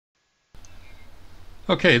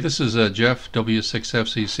Okay, this is Jeff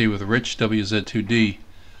W6FCC with Rich WZ2D.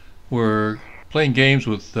 We're playing games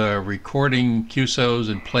with recording QSOs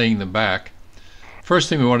and playing them back. First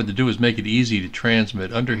thing we wanted to do is make it easy to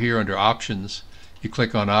transmit. Under here, under Options, you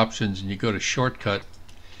click on Options and you go to Shortcut.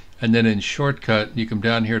 And then in Shortcut, you come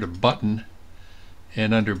down here to Button.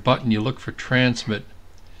 And under Button, you look for Transmit.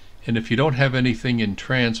 And if you don't have anything in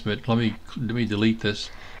Transmit, let me delete this.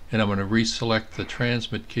 And I'm going to reselect the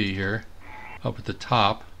Transmit key here. Up at the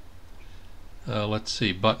top, let's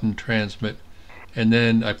see, Button, Transmit, and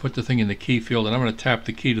then I put the thing in the key field, and I'm going to tap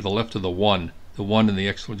the key to the left of the 1 and the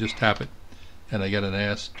X. Just tap it, and I get an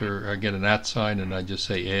 @ sign, and I just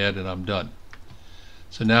say add, and I'm done.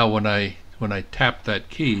 So now when I tap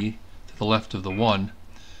that key to the left of the 1,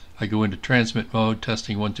 I go into transmit mode,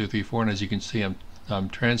 testing 1 2 3 4, and as you can see, I'm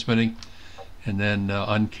transmitting, and then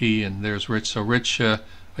unkey, and there's Rich. So Rich, are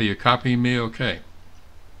you copying me? Okay.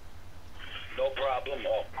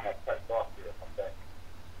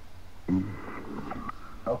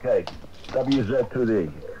 Okay,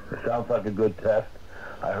 WZ2D. It sounds like a good test.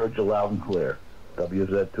 I heard you loud and clear.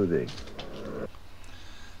 WZ2D.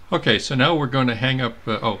 Okay, so now we're going to hang up.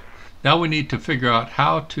 Now we need to figure out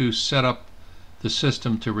how to set up the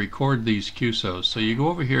system to record these QSOs. So you go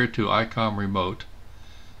over here to ICOM Remote,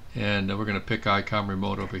 and we're going to pick ICOM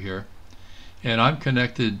Remote over here. And I'm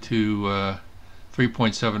connected to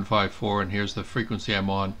 3.754, and here's the frequency I'm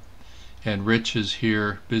on. And Rich is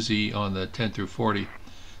here busy on the 10 through 40.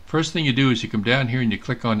 First thing you do is you come down here and you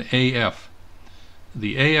click on AF.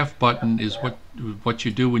 The AF button is what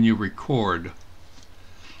you do when you record.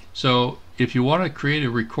 So if you want to create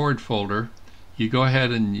a record folder, you go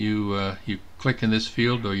ahead and you click in this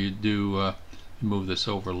field, or you do move this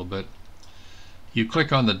over a little bit. You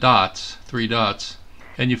click on the dots, 3 dots,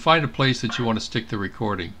 and you find a place that you want to stick the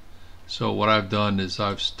recording. So what I've done is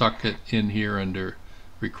I've stuck it in here under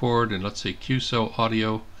record, and let's say QSO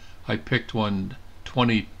audio. I picked one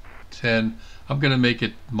 2010. I'm going to make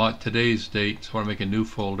it today's date, so I want to make a new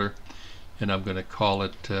folder, and I'm going to call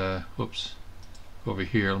it over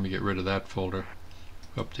here. Let me get rid of that folder,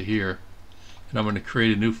 go up to here, and I'm going to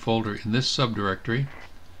create a new folder in this subdirectory.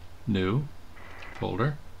 New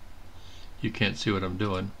folder. You can't see what I'm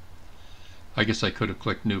doing. I guess I could have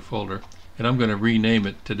clicked new folder, and I'm going to rename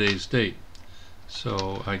it today's date.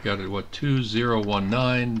 So I got it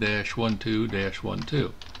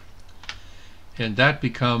 2019-12-12, and that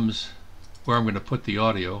becomes where I'm going to put the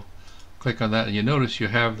audio. Click on that, and you notice you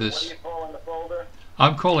have this. What are you calling the folder?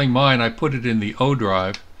 I'm calling mine. I put it in the O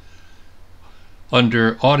drive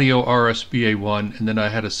under Audio RS-BA1, and then I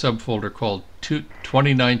had a subfolder called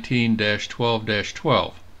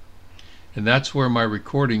 2019-12-12, and that's where my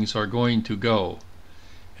recordings are going to go.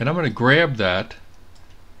 And I'm going to grab that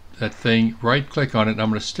thing, right click on it, and I'm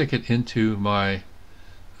going to stick it into my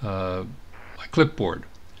my clipboard.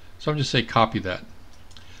 So I'm just say copy that,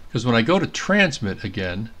 because when I go to transmit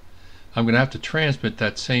again, I'm going to have to transmit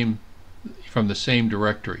that from the same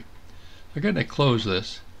directory. I'm going to close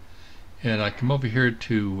this, and I come over here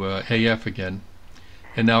to AF again,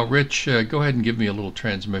 and now Rich, go ahead and give me a little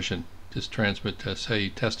transmission. Just transmit to say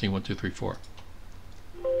testing 1 2 3 4.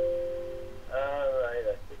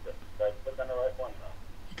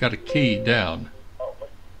 Got a key down.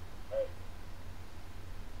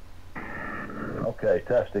 Okay,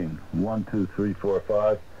 testing 1 2 3 4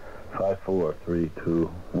 5 5 4 3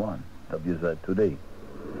 2 1. WZ2D.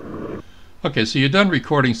 Okay, so you're done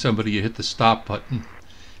recording somebody. You hit the stop button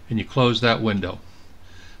and you close that window.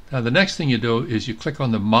 Now the next thing you do is you click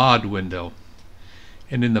on the mod window,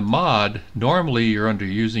 and in the mod, normally you're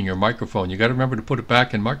using your microphone. You got to remember to put it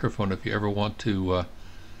back in microphone if you ever want to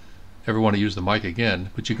use the mic again,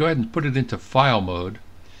 but you go ahead and put it into file mode,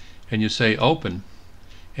 and you say open,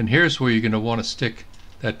 and here's where you're going to want to stick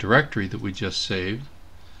that directory that we just saved.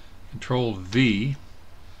 Control V,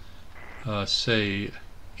 say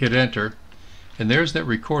hit enter, and there's that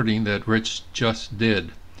recording that Rich just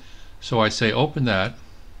did. So I say open that,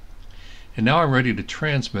 and now I'm ready to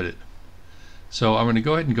transmit it. So I'm going to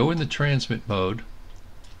go ahead and go in the transmit mode,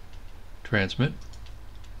 transmit.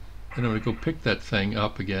 And I'm going to go pick that thing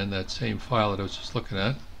up again, that same file that I was just looking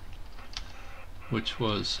at, which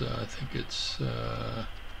was, I think it's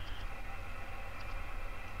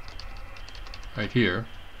right here.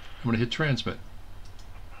 I'm going to hit transmit.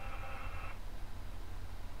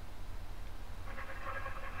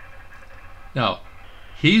 Now,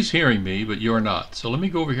 he's hearing me, but you're not. So let me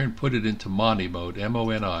go over here and put it into Moni mode,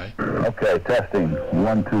 M-O-N-I. Okay, testing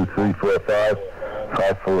 1 2 3 4 5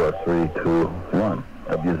 5 4 3 2 1.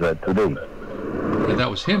 WZ2D. And that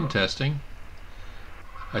was him testing.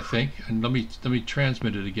 I think, and let me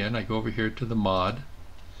transmit it again. I go over here to the mod,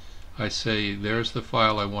 I say there's the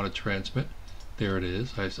file I want to transmit. There it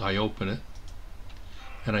is. I open it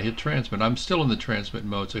and I hit transmit. I'm still in the transmit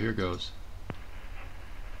mode, so here goes.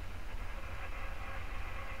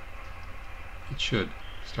 It should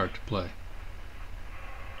start to play.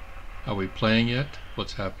 Are we playing yet?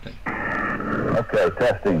 What's happening? Okay,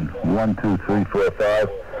 testing. 1, 2, 3, 4, 5.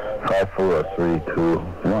 5, 4, 3, 2,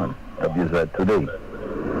 1.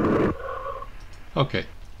 WZ2D. Okay,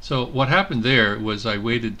 so what happened there was I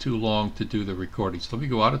waited too long to do the recording. So let me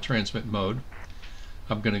go out of transmit mode.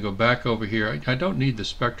 I'm going to go back over here. I don't need the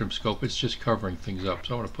spectrum scope, it's just covering things up,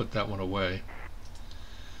 so I'm going to put that one away.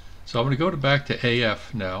 So I'm going to go back to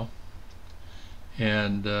AF now,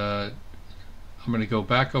 and I'm going to go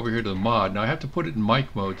back over here to the mod. Now I have to put it in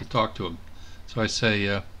mic mode to talk to him. So I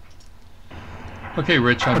say, okay,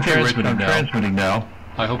 Rich, I'm transmitting now.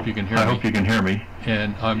 I hope you can hear me.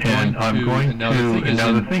 And I'm going to.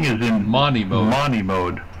 Now the thing is in Monty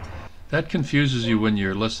mode. That confuses you when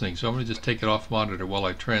you're listening. So I'm going to just take it off monitor while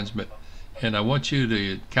I transmit. And I want you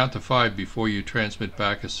to count to 5 before you transmit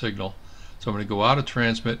back a signal. So I'm going to go out of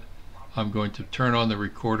transmit. I'm going to turn on the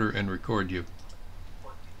recorder and record you.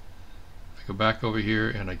 I go back over here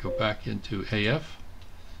and I go back into AF.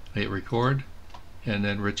 I hit record. And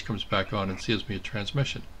then Rich comes back on and sees me a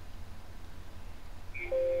transmission.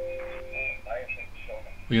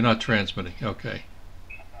 Well, you're not transmitting. Okay.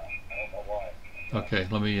 Okay,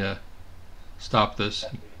 let me stop this.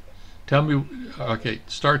 Tell me, okay,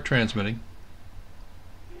 start transmitting.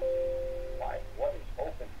 What is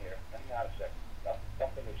open here? Hang on a second.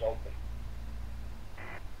 Something is open.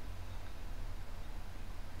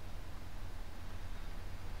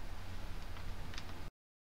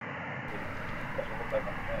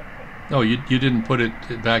 No, you didn't put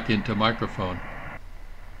it back into microphone.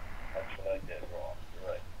 That's what I did wrong.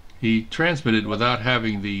 You're right. He transmitted without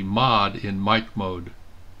having the mod in mic mode.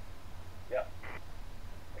 Yeah,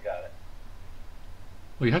 I got it.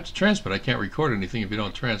 Well, you have to transmit. I can't record anything if you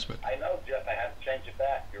don't transmit. I know, Jeff. I have to change it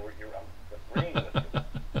back. I'm agreeing with you.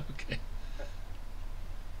 Okay.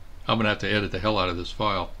 I'm going to have to edit the hell out of this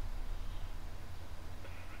file.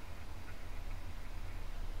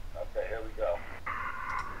 Okay, here we go.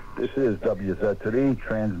 This is WZ2D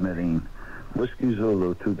transmitting Whiskey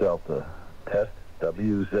Zulu 2 Delta. Test.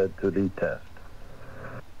 WZ2D test.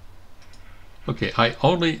 Okay,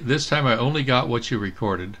 this time I only got what I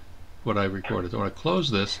recorded. So when I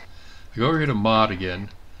close this, I go over here to mod again,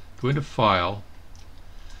 go into file,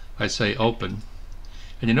 I say open,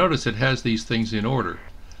 and you notice it has these things in order.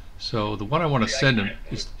 So the one I want to send him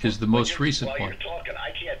is the most recent one. While you're talking,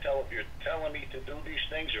 I can't tell if you're telling me to do these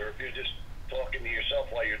things or if you're just talking to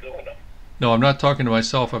yourself while you're doing them. No, I'm not talking to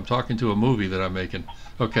myself. I'm talking to a movie that I'm making.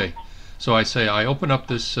 Okay, so I say I open up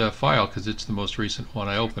this file because it's the most recent one.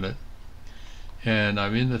 I open it, and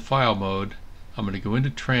I'm in the file mode. I'm going to go into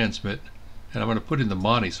transmit, and I'm going to put in the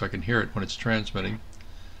Monty so I can hear it when it's transmitting.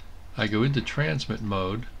 I go into transmit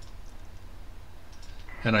mode,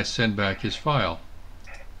 and I send back his file.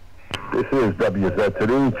 This is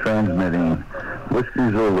WZ2D transmitting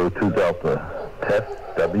Whiskey Zulu 2 Delta. Test.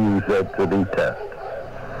 WZ2D test.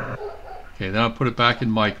 Okay, then I'll put it back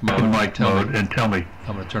in mic mode. And tell me.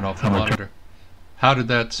 I'm going to turn off the monitor. How did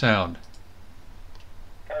that sound?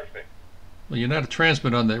 Perfect. Well, you're not a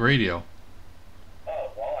transmit on the radio.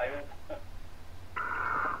 Oh, well,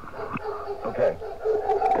 Okay.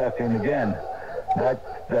 Testing again.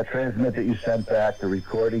 That transmit that you sent back, the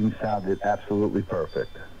recording sounded absolutely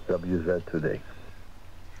perfect. WZ2D.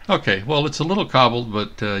 Okay, well, it's a little cobbled,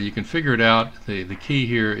 but you can figure it out. The key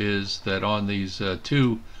here is that on these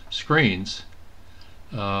two screens,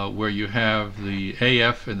 where you have the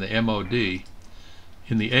AF and the MOD,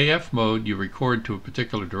 in the AF mode you record to a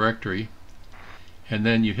particular directory, and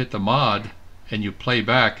then you hit the mod and you play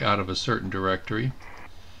back out of a certain directory,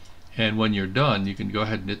 and when you're done you can go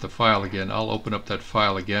ahead and hit the file again. I'll open up that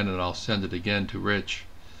file again and I'll send it again to Rich.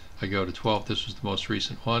 I go to 12, this was the most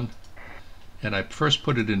recent one, and I first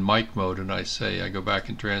put it in mic mode, and I say, I go back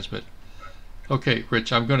and transmit. Okay,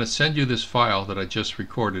 Rich, I'm going to send you this file that I just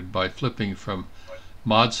recorded by flipping from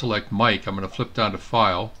mod select mic. I'm going to flip down to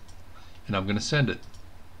file, and I'm going to send it.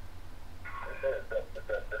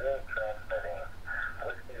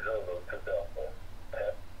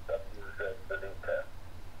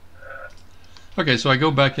 Okay, so I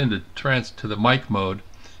go back into to the mic mode,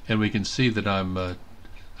 and we can see that I'm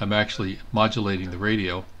actually modulating the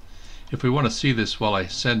radio. If we want to see this while I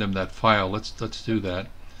send him that file, let's do that.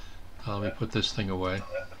 Let me put this thing away.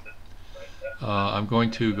 I'm going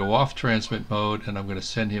to go off transmit mode, and I'm going to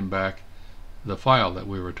send him back the file that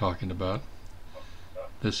we were talking about.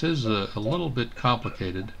 This is a little bit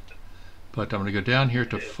complicated, But I'm going to go down here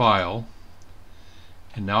to File,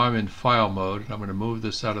 and now I'm in File mode. I'm going to move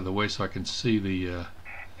this out of the way so I can see the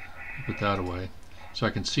put that away, so I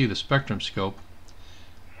can see the spectrum scope.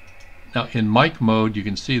 Now in mic mode you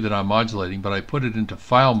can see that I'm modulating, but I put it into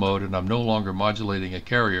File mode and I'm no longer modulating a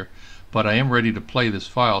carrier, but I am ready to play this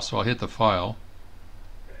file, so I'll hit the file.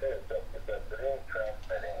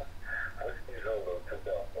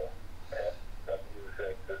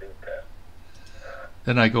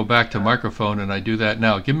 Then I go back to microphone and I do that.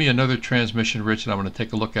 Now give me another transmission, Rich, and I'm going to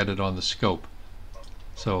take a look at it on the scope.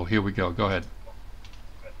 So here we go. Go ahead.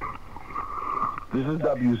 This is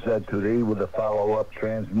WZ2D with a follow-up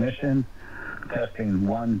transmission. Testing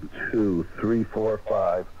 1, 2, 3, 4,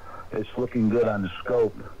 5. It's looking good on the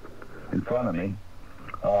scope in front of me.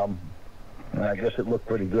 And I guess it looked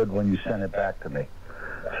pretty good when you sent it back to me.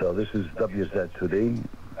 So this is WZ2D.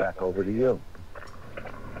 Back over to you.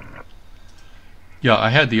 Yeah, I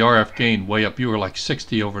had the RF gain way up. You were like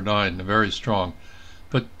 60/9, very strong.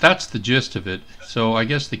 But that's the gist of it. So I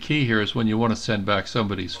guess the key here is when you want to send back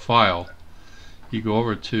somebody's file, you go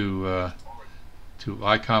over to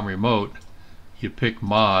ICOM remote, you pick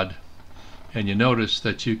mod, and you notice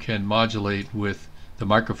that you can modulate with the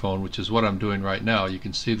microphone, which is what I'm doing right now. You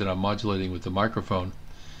can see that I'm modulating with the microphone.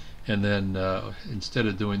 And then instead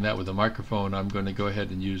of doing that with the microphone, I'm going to go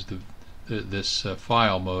ahead and use this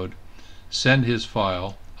file mode. Send his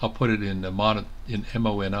file. I'll put it in MONI.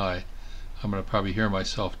 I'm going to probably hear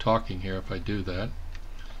myself talking here if I do that.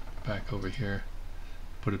 Back over here.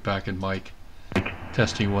 Put it back in mic.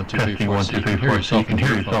 Testing 1, 2, 3, 4. So you can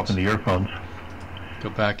hear yourself in the earphones. Go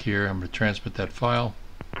back here. I'm going to transmit that file.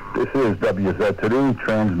 This is WZ2D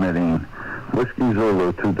transmitting Whiskey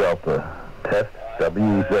Zulu 2 Delta. Test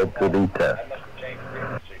WZ2D test.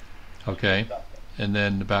 Okay. And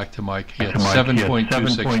then back to mic. Yeah,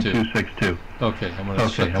 7.262. Okay, I'm going to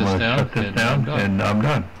shut this down, and I'm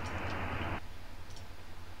done.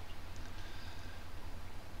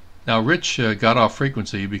 Now Rich got off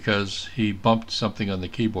frequency because he bumped something on the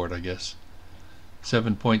keyboard, I guess.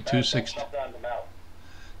 7.26.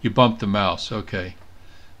 You bumped the mouse, okay.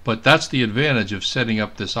 But that's the advantage of setting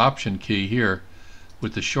up this option key here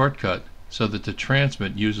with the shortcut so that the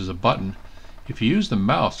transmit uses a button. If you use the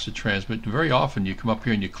mouse to transmit, very often you come up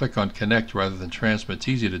here and you click on connect rather than transmit. It's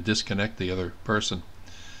easy to disconnect the other person.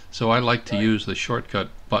 So I like to use the shortcut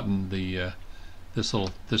button,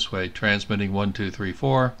 this way, transmitting 1, 2, 3,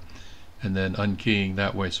 4, and then unkeying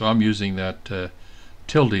that way. So I'm using that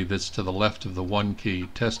tilde that's to the left of the 1 key,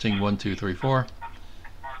 testing 1, 2, 3, 4,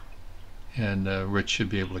 and Rich should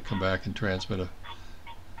be able to come back and transmit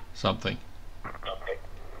something.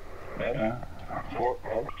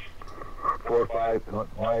 4, 5.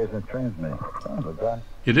 Why isn't it transmitting? Oh,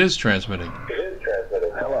 it is transmitting.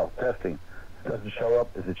 Hello, testing. It doesn't show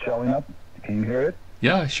up. Is it showing up? Can you hear it?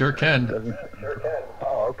 Yeah, I sure can.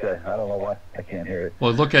 Oh, okay. I don't know why I can't hear it.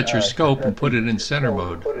 Well, look at your scope and put it in center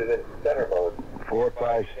mode. 4,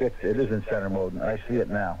 5, 6. It is in center mode. I see it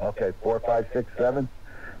now. Okay, 4, 5, 6, 7.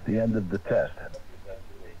 The end of the test.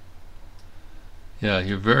 Yeah,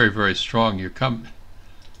 you're very, very strong. You're coming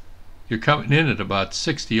in at about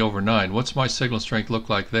 60/9. What's my signal strength look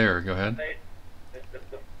like there? Go ahead. The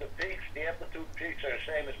peaks, the amplitude peaks are the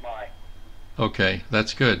same as mine. Okay,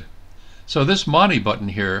 that's good. So this MONI button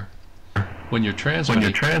here, when you're transmitting,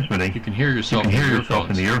 you can hear yourself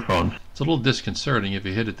in the earphones. It's a little disconcerting if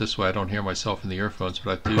you hit it this way. I don't hear myself in the earphones,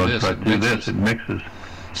 but I do this. It mixes.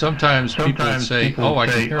 Sometimes people say, "Oh, I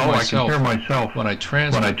can hear myself when I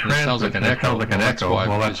transmit. It sounds like an echo."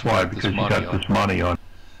 Well, that's why because you got this MONI on.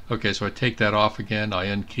 Okay, so I take that off again, I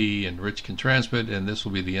unkey, and Rich can transmit, and this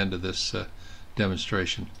will be the end of this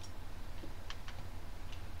demonstration.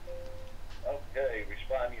 Okay,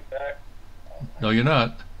 respond you back. No, you're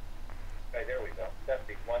not. Okay, there we go.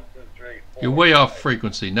 Testing 1, 2, 3, 4. You're way off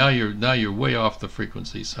frequency. Now you're way off the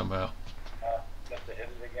frequency somehow. Just to hit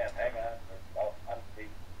it again. Hang on. I'll unkey.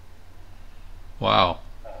 Wow.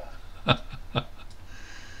 I don't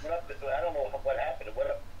know what happened. It went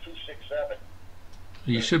up 267.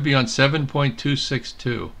 You should be on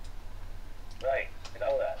 7.262. Right, you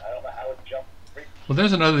know that. I don't know how it jumped. Well,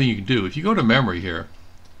 there's another thing you can do. If you go to memory here,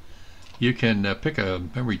 you can pick a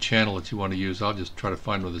memory channel that you want to use. I'll just try to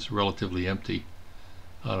find one that's relatively empty.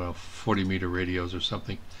 I don't know, 40-meter radios or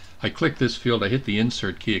something. I click this field, I hit the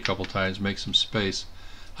insert key a couple times, make some space.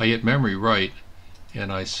 I hit memory right,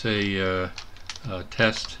 and I say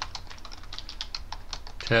test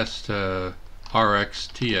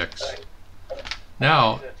RX-TX.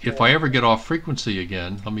 Now, if I ever get off frequency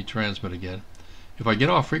again, let me transmit again. If I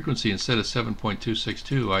get off frequency instead of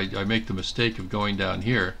 7.262, I make the mistake of going down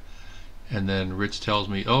here and then Rich tells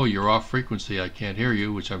me, oh, you're off frequency, I can't hear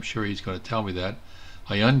you, which I'm sure he's going to tell me that.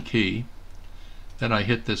 I unkey, then I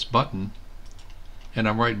hit this button, and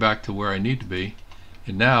I'm right back to where I need to be,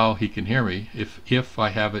 and now he can hear me if I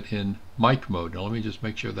have it in mic mode. Now let me just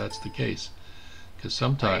make sure that's the case, because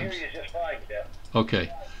sometimes I hear you just fine, Jeff.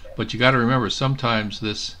 okay, but you got to remember, sometimes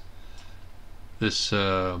this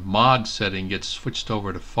mod setting gets switched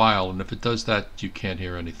over to file, and if it does that, you can't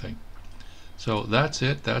hear anything. So that's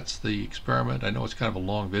it. That's the experiment. I know it's kind of a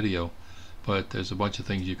long video, but there's a bunch of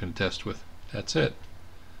things you can test with. That's it.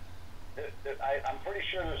 I'm pretty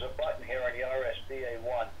sure there's a button here on the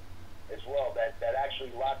RS-BA1 as well that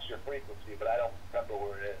actually locks your frequency, but I don't remember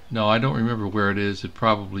where it is. No, I don't remember where it is. It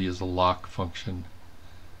probably is a lock function.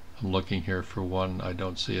 I'm looking here for one. I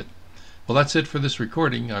don't see it. Well, that's it for this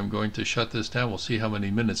recording. I'm going to shut this down. We'll see how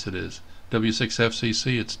many minutes it is.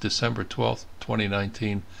 W6FCC, it's December 12th,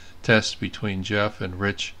 2019. Test between Jeff and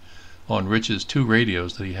Rich on Rich's 2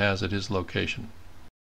 radios that he has at his location.